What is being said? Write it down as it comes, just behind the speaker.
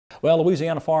Well,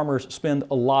 Louisiana farmers spend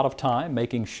a lot of time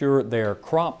making sure their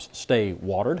crops stay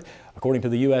watered. According to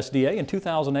the USDA, in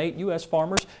 2008, U.S.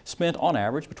 farmers spent on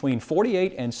average between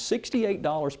 $48 and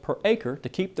 $68 per acre to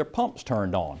keep their pumps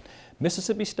turned on.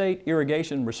 Mississippi State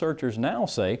irrigation researchers now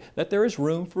say that there is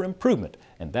room for improvement,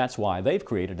 and that's why they've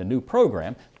created a new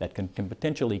program that can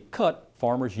potentially cut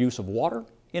farmers' use of water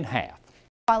in half.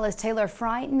 TWILA's Taylor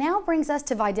Frey now brings us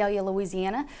to Vidalia,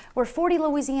 Louisiana, where 40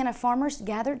 Louisiana farmers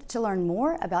gathered to learn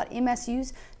more about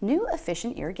MSU's new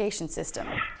efficient irrigation system.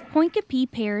 Poincapé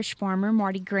Parish farmer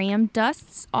Marty Graham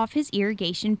dusts off his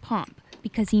irrigation pump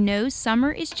because he knows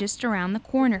summer is just around the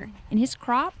corner and his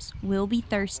crops will be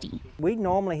thirsty. We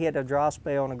normally hit a dry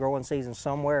spell in the growing season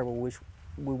somewhere, but we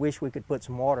wish we could put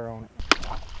some water on it.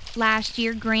 Last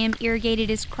year, Graham irrigated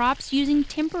his crops using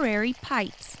temporary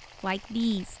pipes like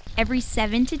these every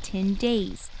 7 to 10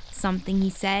 days, something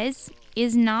he says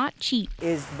is not cheap.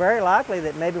 It's very likely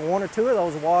that maybe 1 or 2 of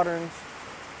those waterings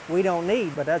we don't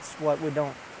need, but that's what we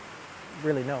don't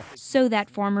really know. So that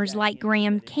farmers like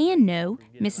Graham can know,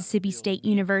 Mississippi State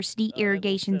University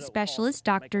irrigation specialist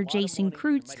Dr. Jason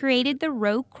Kreutz created the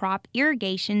Row Crop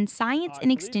Irrigation Science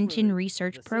and Extension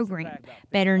Research Program,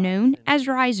 better known as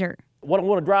RISER. What I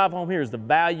want to drive home here is the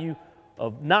value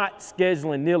of not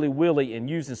scheduling nilly-willy and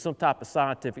using some type of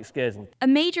scientific scheduling. A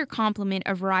major complement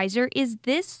of RISER is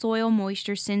this soil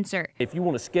moisture sensor. If you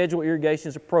want to schedule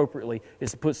irrigations appropriately,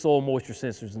 it's to put soil moisture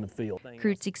sensors in the field.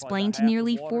 Kreutz explained to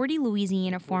nearly 40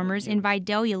 Louisiana farmers in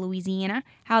Vidalia, Louisiana,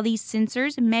 how these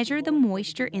sensors measure the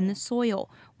moisture in the soil,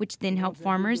 which then help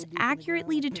farmers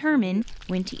accurately determine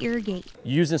when to irrigate.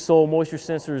 Using soil moisture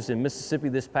sensors in Mississippi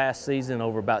this past season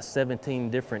over about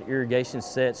 17 different irrigation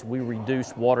sets, we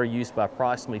reduced water use by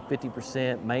approximately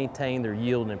 50%, maintained their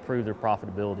yield, and improved their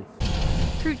profitability.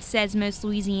 Kreutz says most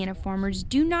Louisiana farmers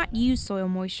do not use soil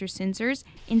moisture sensors.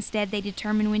 Instead, they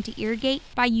determine when to irrigate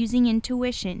by using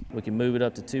intuition. We can move it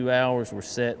up to 2 hours, we're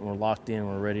set, and we're locked in,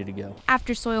 we're ready to go.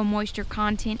 After soil moisture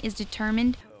content is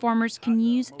determined, farmers can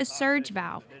use a surge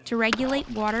valve to regulate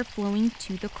water flowing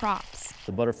to the crops.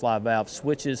 The butterfly valve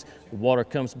switches, the water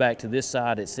comes back to this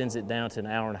side, it sends it down to an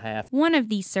hour and a half. One of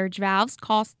these surge valves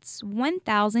costs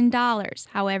 $1,000.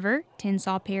 However,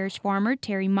 Tensas Parish farmer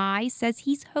Terry Mize says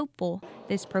he's hopeful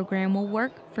this program will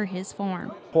work for his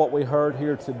farm. What we heard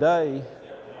here today,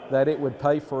 that it would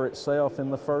pay for itself in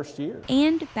the first year.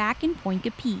 And back in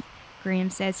Poincapé,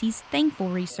 Graham says he's thankful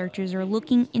researchers are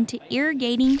looking into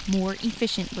irrigating more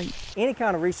efficiently. Any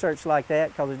kind of research like that,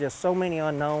 because there's just so many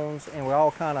unknowns and we're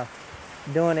all kind of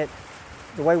doing it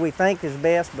the way we think is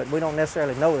best, but we don't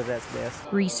necessarily know that that's best.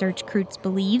 Research, Kreutz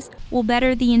believes, will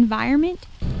better the environment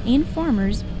and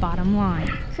farmers' bottom line.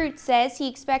 Kreutz says he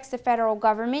expects the federal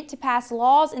government to pass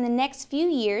laws in the next few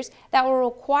years that will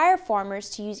require farmers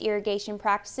to use irrigation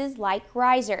practices like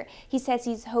RISER. He says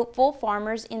he's hopeful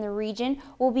farmers in the region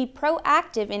will be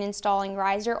proactive in installing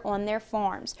RISER on their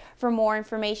farms. For more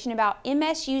information about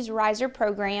MSU's RISER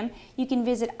program, you can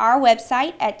visit our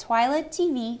website at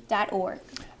twilatv.org.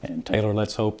 And Taylor,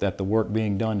 let's hope that the work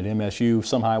being done at MSU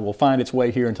somehow will find its way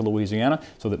here into Louisiana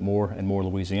so that more and more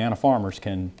Louisiana farmers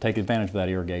can take advantage of that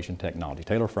irrigation technology.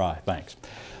 Taylor Frey, thanks.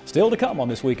 Still to come on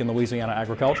This Week in Louisiana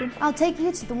Agriculture. I'll take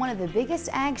you to one of the biggest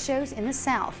ag shows in the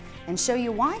South and show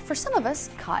you why, for some of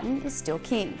us, cotton is still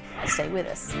king. Stay with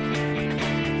us.